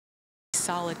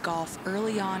solid golf.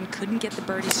 Early on, couldn't get the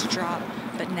birdies to drop,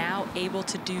 but now able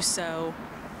to do so.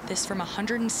 This from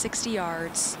 160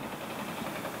 yards.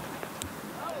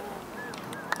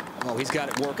 Oh, he's got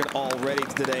it working already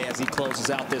today as he closes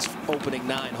out this opening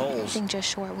 9 holes. I think just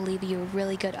short will leave you a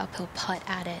really good uphill putt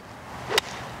at it.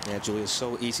 Yeah, Julia, it's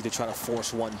so easy to try to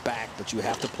force one back, but you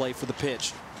have to play for the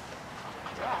pitch.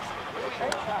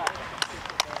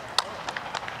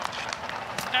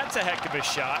 That's a heck of a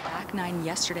shot. Back 9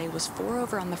 yesterday was 4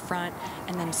 over on the front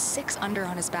and then 6 under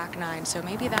on his back 9. So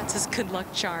maybe that's his good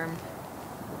luck charm.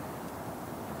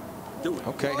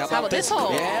 Okay, how about this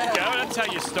hole? Yeah, That's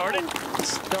how you start it.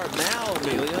 start now,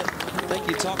 Amelia. I think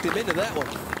you talked him into that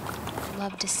one.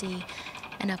 Love to see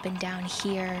an up and down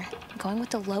here. Going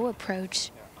with the low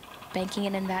approach, banking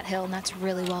it in that hill, and that's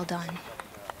really well done.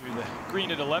 Through the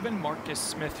green at 11, Marcus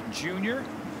Smith Jr.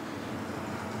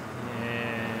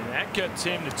 And that gets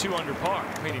him to 2 under par.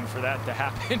 Waiting for that to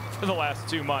happen for the last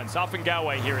 2 months.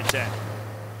 Offengawa here at 10.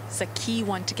 It's a key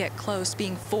one to get close,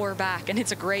 being 4 back, and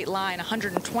it's a great line,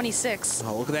 126.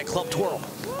 Oh, look at that club twirl.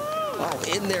 Oh,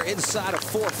 in there inside of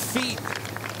 4 feet.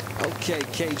 Okay,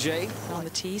 KJ. On the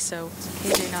tee, so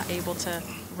KJ not able to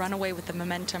run away with the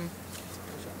momentum.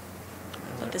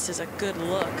 But this is a good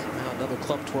look. Now another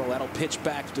club twirl. That'll pitch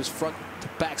back to this front to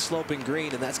back sloping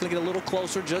green, and that's going to get a little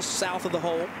closer just south of the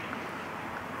hole.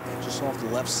 And just off the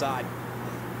left side.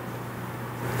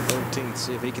 13th,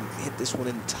 see if he can hit this one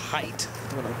in tight.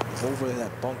 Over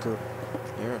that bunker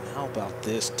there. And how about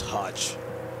this touch?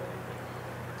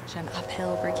 Jen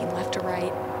uphill, breaking left to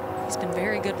right. He's been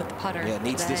very good with the putter. Yeah,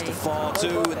 needs today. this to fall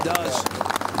too. It does.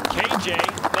 KJ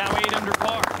now 8 under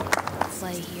par.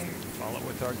 Play here. Follow it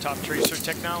with our top tracer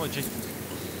technology.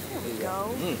 There we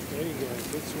go. There you go.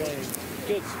 Good swing.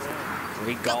 Good swing.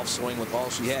 Great golf swing with all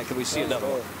she had. Can we see another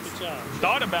one? Good job.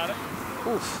 Thought about it.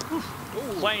 Oof. Ooh.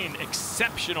 Playing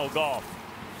exceptional golf.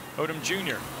 Odom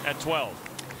Jr. at 12.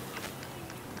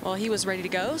 Well, he was ready to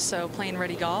go, so playing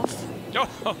ready golf.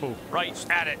 Oh, right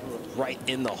at it. Right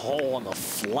in the hole on the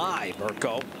fly,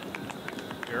 Burko.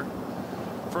 Here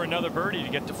for another birdie to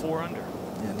get to 4 under.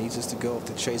 Yeah, needs us to go if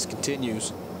the chase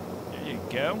continues. There you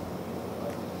go.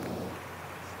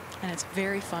 And it's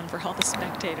very fun for all the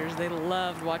spectators. They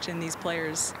loved watching these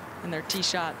players and their tee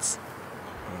shots.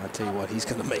 Well, I tell you what, he's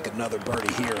going to make another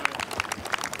birdie here.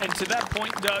 And to that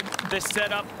point, Doug, this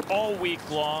setup all week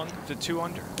long to 2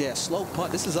 under. Yeah, slow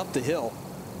putt. This is up the hill.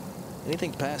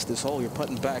 Anything past this hole, you're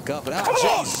putting back up. And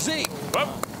JC! Whoa,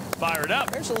 fired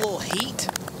up. There's a little heat.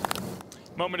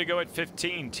 Moment to go at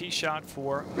 15. Tee shot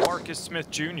for Marcus Smith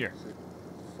Jr.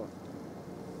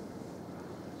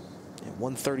 Yeah,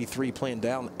 133 playing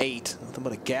down 8. Nothing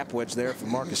but a gap wedge there for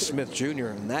Marcus Smith Jr.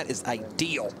 And that is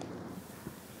ideal.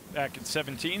 Back at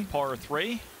 17, par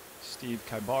 3. Steve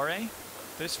Kaibare.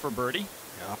 This for birdie.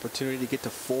 An opportunity to get to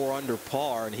 4 under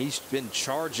par, and he's been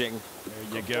charging.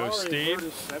 There you go,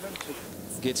 Steve.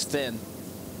 Gets thin.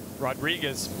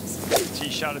 Rodriguez, tee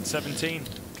shot at 17.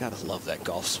 Gotta love that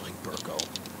golf swing, Burko.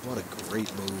 What a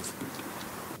great move.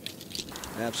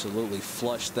 Absolutely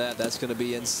flushed that. That's going to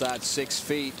be inside 6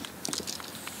 feet.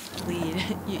 Lead.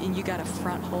 You got a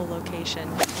front hole location.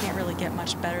 Can't really get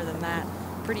much better than that.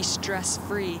 Pretty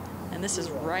stress-free, and this is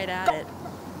right at it.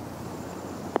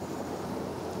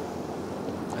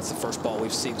 That's the first ball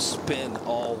we've seen spin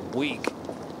all week.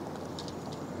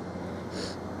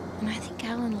 And I think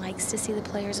Alan likes to see the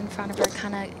players in front of her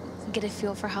kind of get a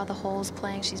feel for how the hole's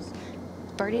playing. She's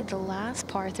birdied the last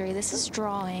par 3. This is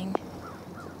drawing,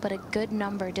 but a good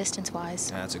number distance-wise.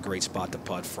 That's a great spot to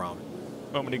putt from.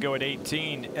 Moment to go at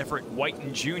 18. Everett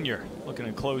Whiten Jr. looking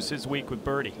to close his week with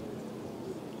birdie.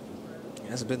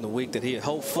 Hasn't been the week that he had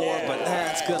hoped for, but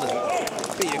that's going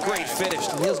to be a great finish.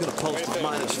 Neil's going to post a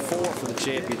 -4 for the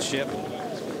championship.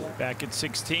 Back at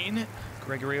 16,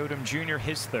 Gregory Odom Jr.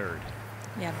 his 3rd.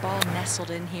 Yeah, ball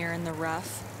nestled in here in the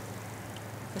rough.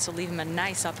 This will leave him a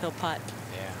nice uphill putt.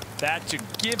 Yeah, that to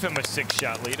give him a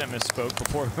 6-shot lead. I misspoke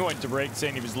before we went to break,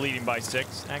 saying he was leading by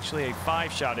 6. Actually, a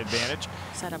 5-shot advantage.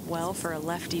 Set up well for a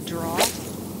lefty draw.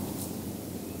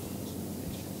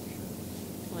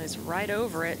 Well, he's right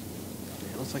over it.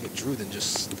 It looks like it drew, then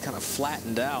just kind of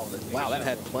flattened out. And wow, that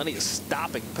had plenty of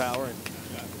stopping power.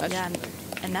 And yeah,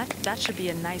 and that should be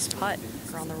a nice putt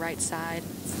for on the right side.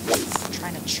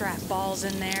 Trying to trap balls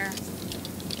in there.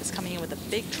 It's coming in with a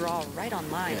big draw right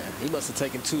on line. yeah, he must have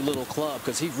taken too little club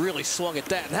because he really swung at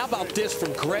that. And how about this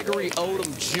from Gregory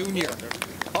Odom Jr.?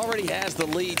 Already has the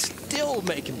lead, still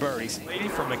making birdies. Lady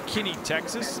from McKinney,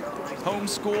 Texas,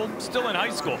 homeschooled, still in high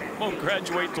school. Won't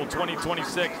graduate till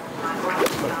 2026.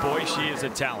 But boy, she is a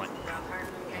talent.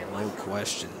 No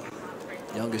question.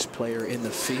 Youngest player in the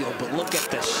field, but look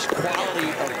at the quality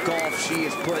of golf she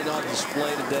is putting on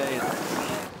display today.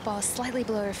 Ball slightly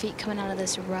below her feet coming out of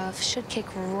this rough. Should kick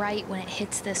right when it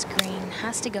hits this green.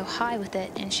 Has to go high with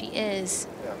it, and she is.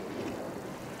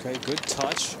 Okay, good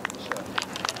touch.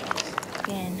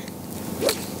 Again.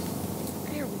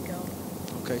 There we go.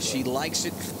 Okay, she likes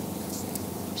it.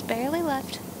 Just barely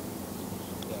left.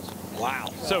 Wow.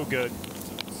 So good.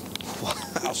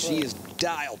 Wow, she is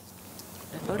dialed.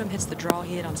 If Odom hits the draw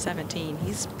he hit on 17,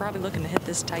 he's probably looking to hit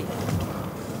this tight.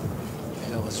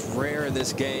 You know, it's rare in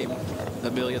this game,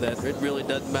 Amelia, that it really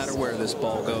doesn't matter where this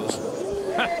ball goes.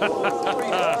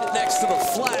 Next to the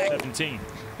flag. 17.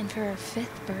 And for her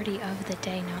 5th birdie of the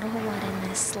day, not a whole lot in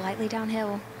this. Slightly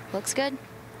downhill. Looks good.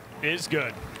 Is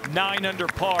good. 9 under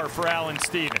par for Alan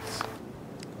Stevens.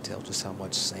 Tell just how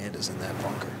much sand is in that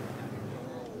bunker.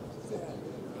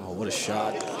 Oh, what a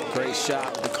shot. Great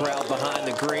shot. The crowd behind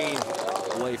the green.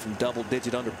 Away from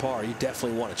double-digit under par. You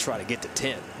definitely want to try to get to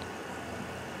 10.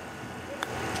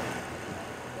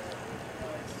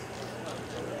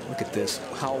 Look at this.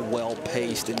 How well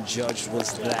paced and judged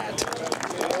was that?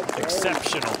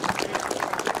 Exceptional.